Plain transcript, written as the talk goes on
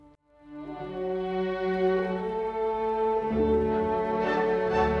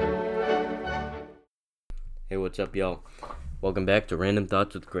what's up, y'all? Welcome back to Random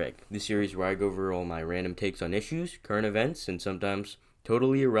Thoughts with Greg, the series where I go over all my random takes on issues, current events, and sometimes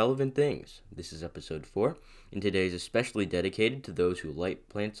totally irrelevant things. This is episode 4, and today is especially dedicated to those who light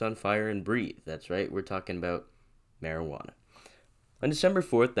plants on fire and breathe. That's right, we're talking about marijuana. On December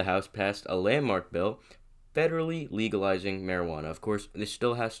 4th, the House passed a landmark bill federally legalizing marijuana. Of course, this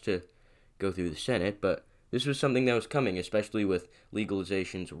still has to go through the Senate, but this was something that was coming, especially with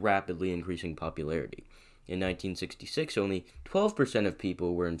legalization's rapidly increasing popularity. In 1966, only 12% of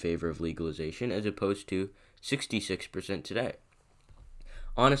people were in favor of legalization, as opposed to 66% today.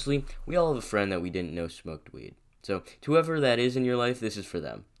 Honestly, we all have a friend that we didn't know smoked weed. So, to whoever that is in your life, this is for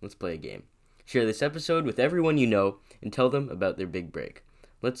them. Let's play a game. Share this episode with everyone you know and tell them about their big break.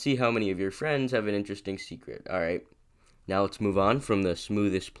 Let's see how many of your friends have an interesting secret. Alright, now let's move on from the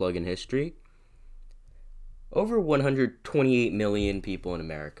smoothest plug in history. Over 128 million people in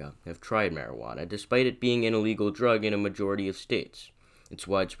America have tried marijuana, despite it being an illegal drug in a majority of states. Its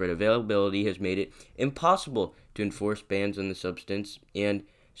widespread availability has made it impossible to enforce bans on the substance, and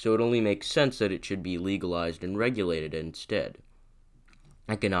so it only makes sense that it should be legalized and regulated instead.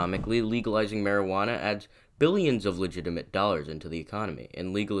 Economically, legalizing marijuana adds billions of legitimate dollars into the economy,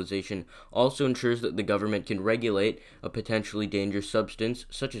 and legalization also ensures that the government can regulate a potentially dangerous substance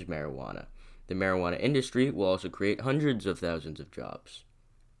such as marijuana. The marijuana industry will also create hundreds of thousands of jobs.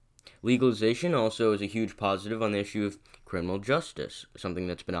 Legalization also is a huge positive on the issue of criminal justice, something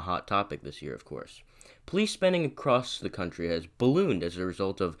that's been a hot topic this year, of course. Police spending across the country has ballooned as a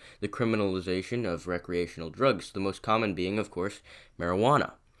result of the criminalization of recreational drugs, the most common being, of course,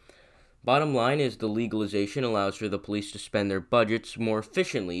 marijuana. Bottom line is the legalization allows for the police to spend their budgets more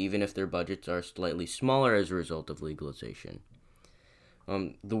efficiently, even if their budgets are slightly smaller as a result of legalization.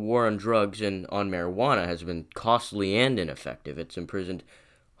 The war on drugs and on marijuana has been costly and ineffective. It's imprisoned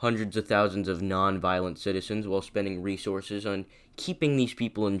hundreds of thousands of non-violent citizens while spending resources on keeping these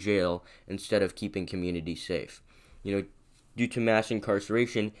people in jail instead of keeping communities safe. Due to mass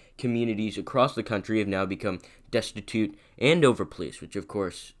incarceration, communities across the country have now become destitute and overpoliced, which of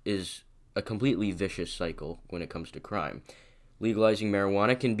course is a completely vicious cycle when it comes to crime. Legalizing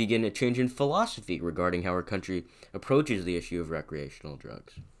marijuana can begin a change in philosophy regarding how our country approaches the issue of recreational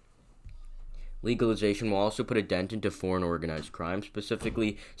drugs. Legalization will also put a dent into foreign organized crime,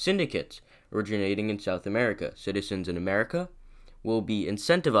 specifically syndicates originating in South America. Citizens in America will be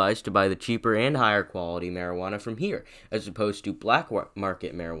incentivized to buy the cheaper and higher quality marijuana from here, as opposed to black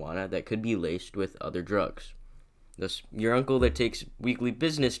market marijuana that could be laced with other drugs. Thus, your uncle that takes weekly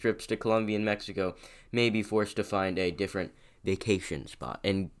business trips to Colombia and Mexico may be forced to find a different vacation spot.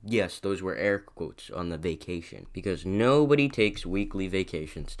 And yes, those were air quotes on the vacation, because nobody takes weekly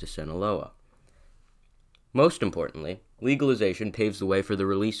vacations to Sinaloa. Most importantly, legalization paves the way for the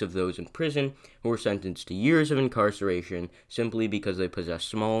release of those in prison who were sentenced to years of incarceration simply because they possess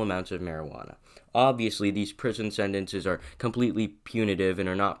small amounts of marijuana. Obviously, these prison sentences are completely punitive and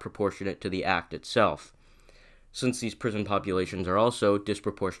are not proportionate to the act itself. Since these prison populations are also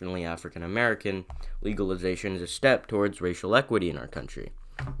disproportionately African American, legalization is a step towards racial equity in our country.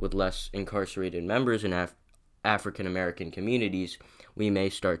 With less incarcerated members in African American communities, we may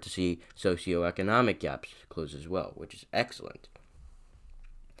start to see socioeconomic gaps close as well, which is excellent.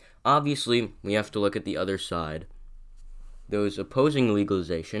 Obviously, we have to look at the other side. Those opposing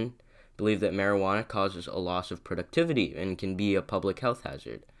legalization believe that marijuana causes a loss of productivity and can be a public health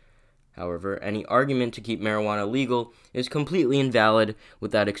hazard. However, any argument to keep marijuana legal is completely invalid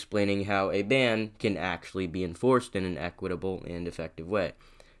without explaining how a ban can actually be enforced in an equitable and effective way.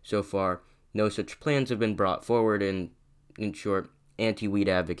 So far, no such plans have been brought forward, and in short, anti-weed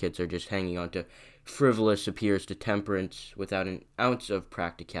advocates are just hanging on to frivolous appeals to temperance without an ounce of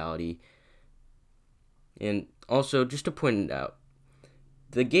practicality. And also, just to point it out,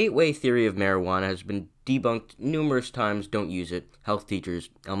 the gateway theory of marijuana has been debunked numerous times. Don't use it. Health teachers,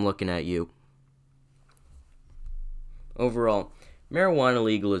 I'm looking at you. Overall, marijuana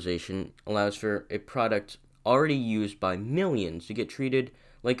legalization allows for a product already used by millions to get treated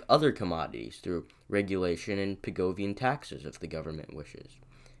like other commodities through regulation and Pigovian taxes if the government wishes.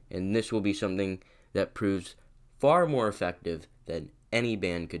 And this will be something that proves far more effective than any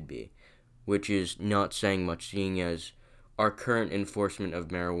ban could be, which is not saying much, seeing as our current enforcement of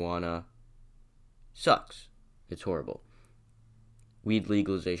marijuana sucks. It's horrible. Weed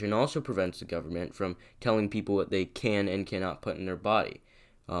legalization also prevents the government from telling people what they can and cannot put in their body.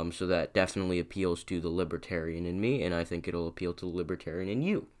 So that definitely appeals to the libertarian in me, and I think it'll appeal to the libertarian in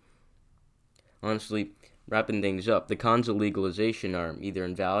you. Honestly, wrapping things up, the cons of legalization are either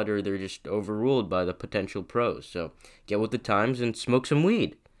invalid or they're just overruled by the potential pros. So get with the times and smoke some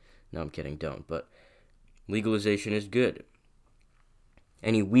weed. No, I'm kidding, don't. But Legalization is good.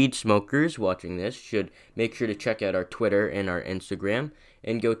 Any weed smokers watching this should make sure to check out our Twitter and our Instagram,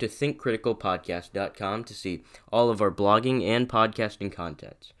 and go to thinkcriticalpodcast.com to see all of our blogging and podcasting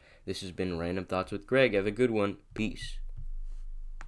content. This has been Random Thoughts with Greg. Have a good one. Peace.